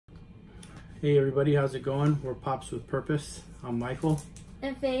Hey everybody, how's it going? We're Pops with Purpose. I'm Michael.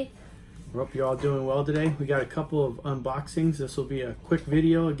 And Faith. I hope you're all doing well today. We got a couple of unboxings. This will be a quick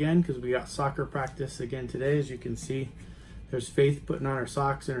video again because we got soccer practice again today. As you can see, there's Faith putting on her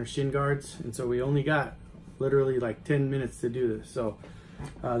socks and her shin guards. And so we only got literally like 10 minutes to do this. So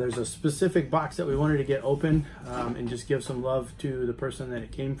there's a specific box that we wanted to get open and just give some love to the person that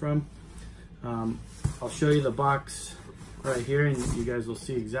it came from. I'll show you the box right here and you guys will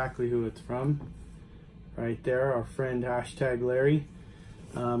see exactly who it's from. Right there, our friend #Larry.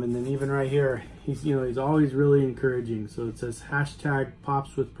 And then even right here, he's always really encouraging. So it says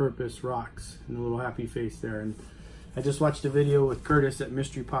 #Pops with Purpose rocks and a little happy face there. And I just watched a video with Curtis at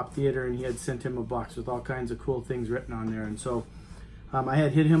Mystery Pop Theater and he had sent him a box with all kinds of cool things written on there. And so I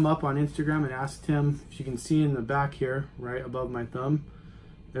had hit him up on Instagram and asked him, if you can see in the back here, right above my thumb,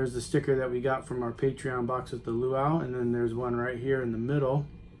 there's the sticker that we got from our Patreon box with the luau, and then there's one right here in the middle.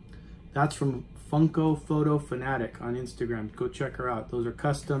 That's from Funko Photo Fanatic on Instagram. Go check her out. Those are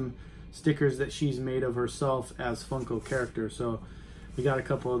custom stickers that she's made of herself as Funko characters. So we got a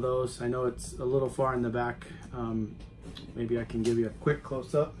couple of those. I know it's a little far in the back. Maybe I can give you a quick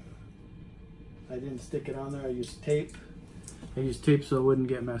close-up. I didn't stick it on there. I used tape. I used tape so it wouldn't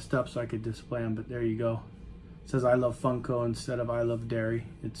get messed up so I could display them, but there you go. It says I love Funko instead of I love Dairy.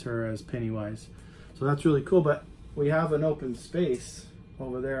 It's her as Pennywise. So that's really cool, but we have an open space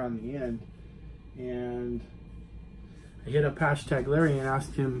over there on the end. And I hit up #Larry and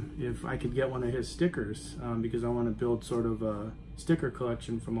asked him if I could get one of his stickers because I want to build sort of a sticker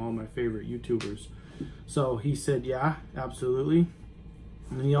collection from all my favorite YouTubers. So he said, yeah, absolutely.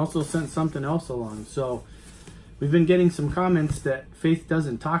 And he also sent something else along. So we've been getting some comments that Faith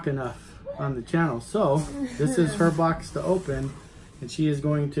doesn't talk enough on the channel. So this is her box to open and she is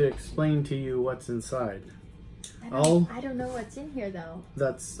going to explain to you what's inside. I don't know what's in here though.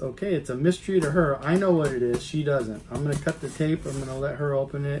 That's okay. It's a mystery to her. I know what it is. She doesn't. I'm going to cut the tape. I'm going to let her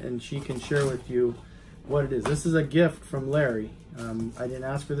open it and she can share with you what it is. This is a gift from Larry. I didn't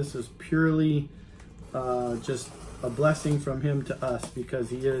ask for this. It was purely just a blessing from him to us because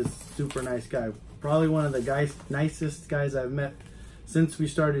he is a super nice guy. Probably one of the nicest guys I've met since we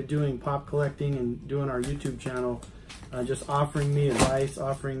started doing pop collecting and doing our YouTube channel. Just offering me advice,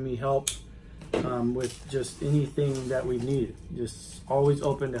 offering me help. With just anything that we needed, just always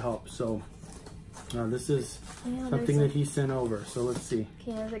open to help. So this is something that he sent over. So let's see.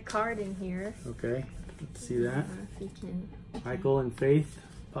 Okay, there's a card in here. Okay, let's see that. If you can. Michael and Faith,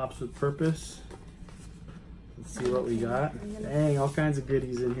 Pops with Purpose. Let's see what we got. Dang, all kinds of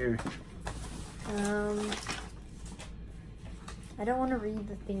goodies in here. I don't want to read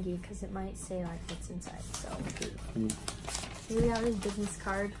the thingy because it might say like what's inside. So okay. Here we have his business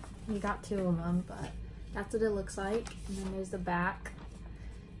card. He got 2 of them, but that's what it looks like. And then there's the back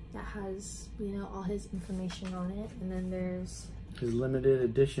that has, all his information on it. And then there's his limited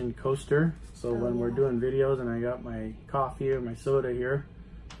edition coaster. So when we're doing videos and I got my coffee or my soda here,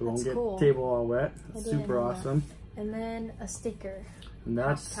 it won't get the table all wet. That's super awesome. And then a sticker. And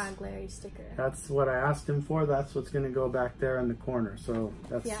that's #Larry sticker. That's what I asked him for. That's what's going to go back there in the corner. So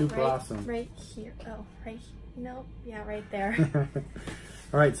that's super awesome. Right here. Oh, right. Nope. Yeah, right there.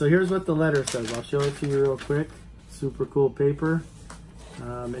 All right, so here's what the letter says. I'll show it to you real quick. Super cool paper.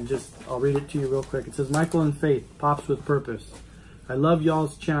 I'll read it to you real quick. It says, Michael and Faith, Pops with Purpose. I love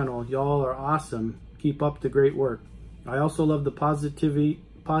y'all's channel. Y'all are awesome. Keep up the great work. I also love the positivity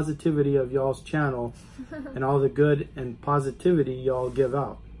of y'all's channel and all the good and positivity y'all give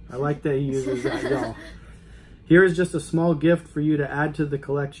out. I like that he uses that, y'all. Here is just a small gift for you to add to the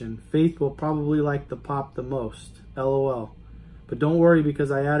collection. Faith will probably like the pop the most. LOL. But don't worry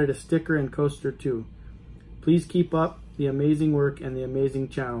because I added a sticker and coaster too. Please keep up the amazing work and the amazing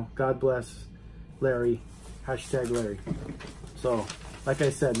channel. God bless, Larry. #Larry. So, like I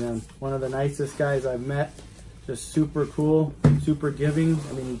said, man, one of the nicest guys I've met. Just super cool, super giving.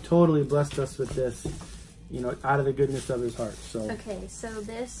 I mean, he totally blessed us with this, out of the goodness of his heart. So okay, so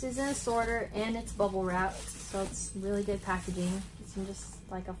this is in a sorter and it's bubble wrapped. So it's really good packaging. It's just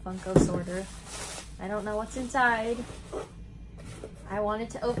like a Funko sorter. I don't know what's inside. I wanted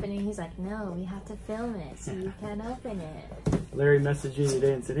to open it. He's like, no, we have to film it so you can open it. Larry messaged me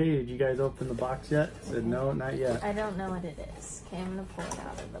today and said, hey, did you guys open the box yet? I said, no, not yet. I don't know what it is. Okay, I'm going to pull it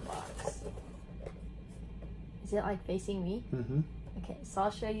out of the box. Is it like facing me? Mm-hmm. Okay, so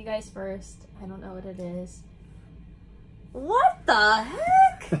I'll show you guys first. I don't know what it is. What the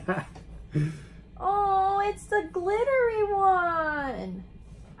heck? Oh, it's the glittery one.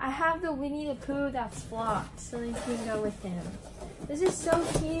 I have the Winnie the Pooh that's flopped, so you can go with him. This is so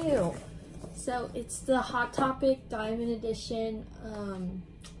cute. So it's the Hot Topic Diamond Edition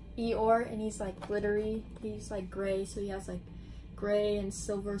Eeyore, and he's like glittery. He's like gray, so he has like gray and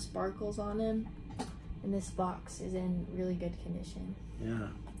silver sparkles on him. And this box is in really good condition. Yeah.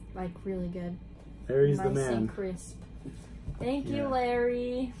 Like really good. Larry's nice the man. And crisp. Thank you,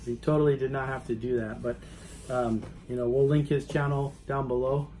 Larry. He totally did not have to do that, but you know, we'll link his channel down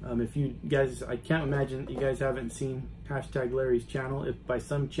below. If you guys, I can't imagine you guys haven't seen hashtag Larry's channel. If by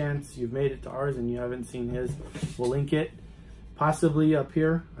some chance you've made it to ours and you haven't seen his, we'll link it. Possibly up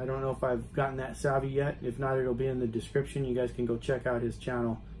here. I don't know if I've gotten that savvy yet. If not, it'll be in the description. You guys can go check out his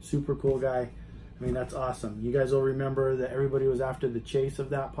channel. Super cool guy. I mean, that's awesome. You guys will remember that everybody was after the chase of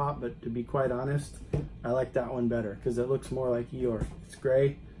that pop, but to be quite honest, I like that one better because it looks more like Eeyore. It's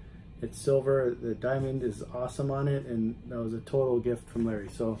gray, it's silver, the diamond is awesome on it, and that was a total gift from Larry.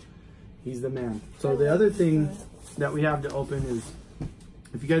 So he's the man. So the other thing that we have to open is,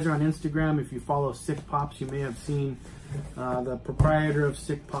 if you guys are on Instagram, if you follow SiccPops, you may have seen the proprietor of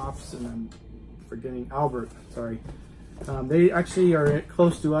SiccPops, and I'm forgetting Albert, sorry. They actually are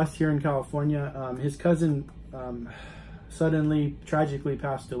close to us here in California. His cousin suddenly, tragically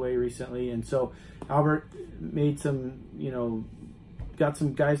passed away recently, and so Albert made some, you know, got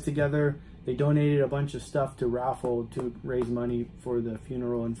some guys together. They donated a bunch of stuff to raffle to raise money for the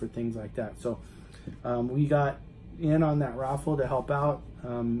funeral and for things like that. So we got in on that raffle to help out.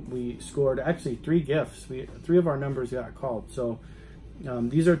 We scored actually 3 gifts. 3 of our numbers got called. So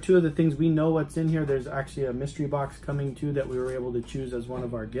these are 2 of the things we know what's in here. There's actually a mystery box coming too that we were able to choose as one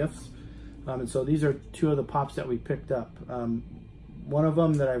of our gifts. And so these are 2 of the pops that we picked up. One of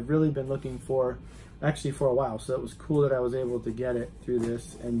them that I've really been looking for actually for a while, so it was cool that I was able to get it through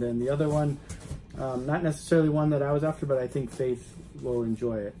this. And then the other one, not necessarily one that I was after, but I think Faith will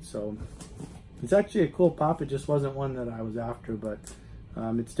enjoy it. So it's actually a cool pop. It just wasn't one that I was after, but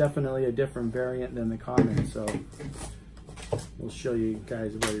it's definitely a different variant than the common. So we'll show you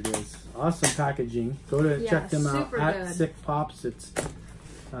guys what it is. Awesome packaging. Go to check them out at SiccPops. It's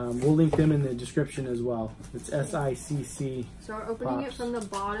we'll link them in the description as well. It's SiccPops. So we're opening it from the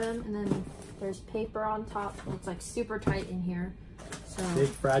bottom, and then there's paper on top. It's like super tight in here. So big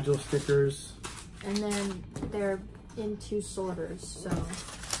fragile stickers. And then they're in 2 sorters. So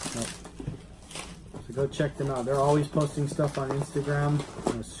so go check them out. They're always posting stuff on Instagram.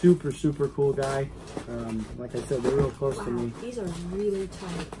 Super, super cool guy. Like I said, they're real close to me. These are really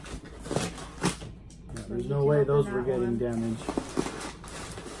tight. Yeah, there's no way those were getting damaged.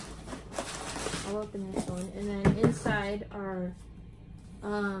 I'll open this one. And then inside are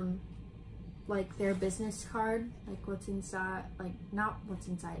like their business card, like what's inside, like not what's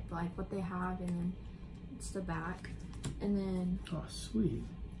inside, but like what they have, and then it's the back. And then oh sweet,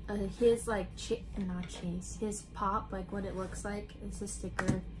 his like his pop, like what it looks like, is a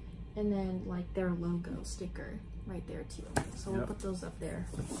sticker, and then like their logo sticker right there too. So we'll put those up there.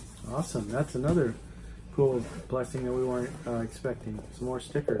 Awesome. That's another cool blessing that we weren't expecting. Some more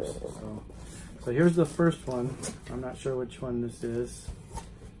stickers. So here's the first one. I'm not sure which one this is.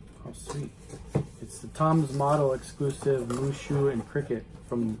 Oh sweet. It's the Tom's Model exclusive Mushu and Cricket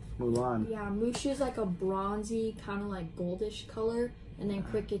from Mulan. Yeah, Mushu is like a bronzy, kind of like goldish color, and then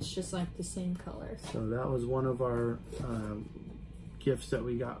Cricket's just like the same color. So that was one of our gifts that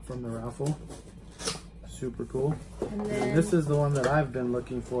we got from the raffle. Super cool. And this is the one that I've been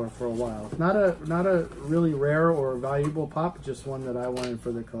looking for a while. Not a really rare or valuable pop, just one that I wanted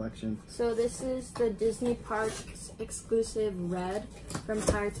for the collection. So this is the Disney Parks exclusive Red from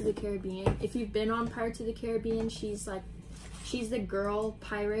Pirates of the Caribbean. If you've been on Pirates of the Caribbean, she's the girl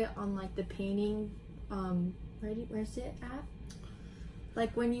pirate on like the painting. Where's it at?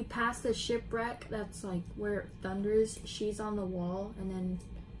 Like when you pass the shipwreck, that's like where it thunders. She's on the wall, and then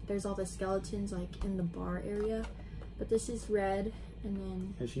there's all the skeletons like in the bar area. But this is Red, and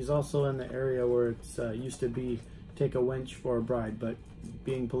then... And she's also in the area where it's used to be take a wench for a bride, but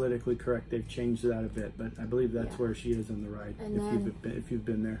being politically correct, they've changed that a bit. But I believe that's where she is in the ride, and if you've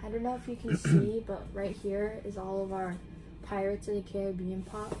been there. I don't know if you can see, but right here is all of our Pirates of the Caribbean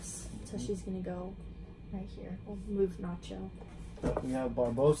pops. So she's gonna go right here. We'll move Nacho. We have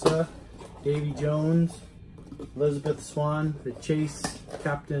Barbosa, Davy Jones, Elizabeth Swan, the Chase,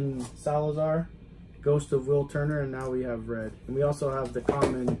 Captain Salazar, Ghost of Will Turner, and now we have Red. And we also have the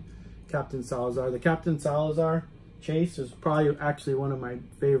common Captain Salazar. The Captain Salazar Chase is probably actually one of my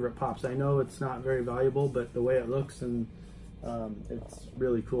favorite pops. I know it's not very valuable, but the way it looks, and it's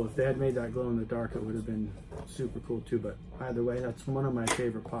really cool. If they had made that glow in the dark, it would have been super cool too. But either way, that's one of my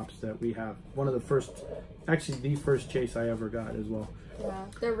favorite pops that we have. One of the first, actually the first Chase I ever got as well. Yeah,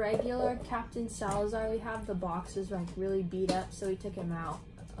 the regular Captain Salazar we have, the box is like really beat up, so we took him out.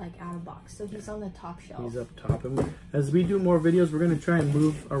 like out of box. So he's on the top shelf. He's up top. And as we do more videos, we're going to try and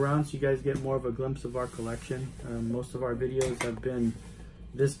move around so you guys get more of a glimpse of our collection. Most of our videos have been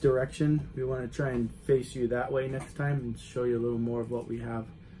this direction. We want to try and face you that way next time and show you a little more of what we have.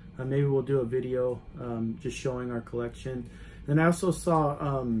 Maybe we'll do a video just showing our collection. And I also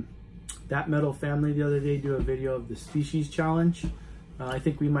saw That Metal Family the other day do a video of the species challenge. I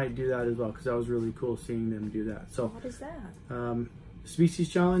think we might do that as well because that was really cool seeing them do that. So what is that? Species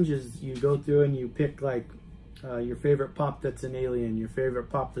challenge is you go through and you pick like your favorite pop that's an alien, your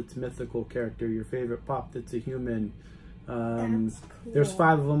favorite pop that's a mythical character, your favorite pop that's a human. That's cool. There's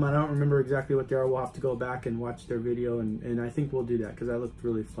 5 of them. I don't remember exactly what they are. We'll have to go back and watch their video, and I think we'll do that because that looked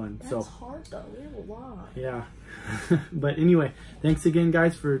really fun. That's hard though. We have a lot. Yeah. But anyway, thanks again,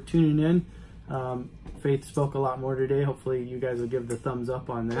 guys, for tuning in. Faith spoke a lot more today. Hopefully you guys will give the thumbs up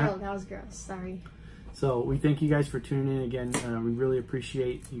on that. Oh, that was gross. Sorry. So we thank you guys for tuning in again. We really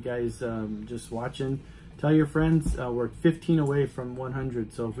appreciate you guys just watching. Tell your friends. We're 15 away from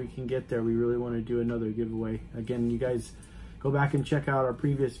 100, so if we can get there, we really want to do another giveaway. Again, you guys go back and check out our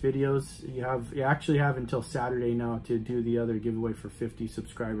previous videos. You actually have until Saturday now to do the other giveaway for 50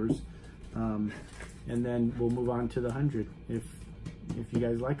 subscribers, and then we'll move on to the 100 if you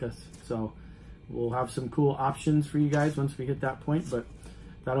guys like us. So we'll have some cool options for you guys once we hit that point, but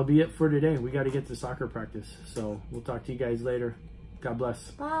that'll be it for today. We got to get to soccer practice, so we'll talk to you guys later. God bless.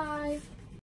 Bye.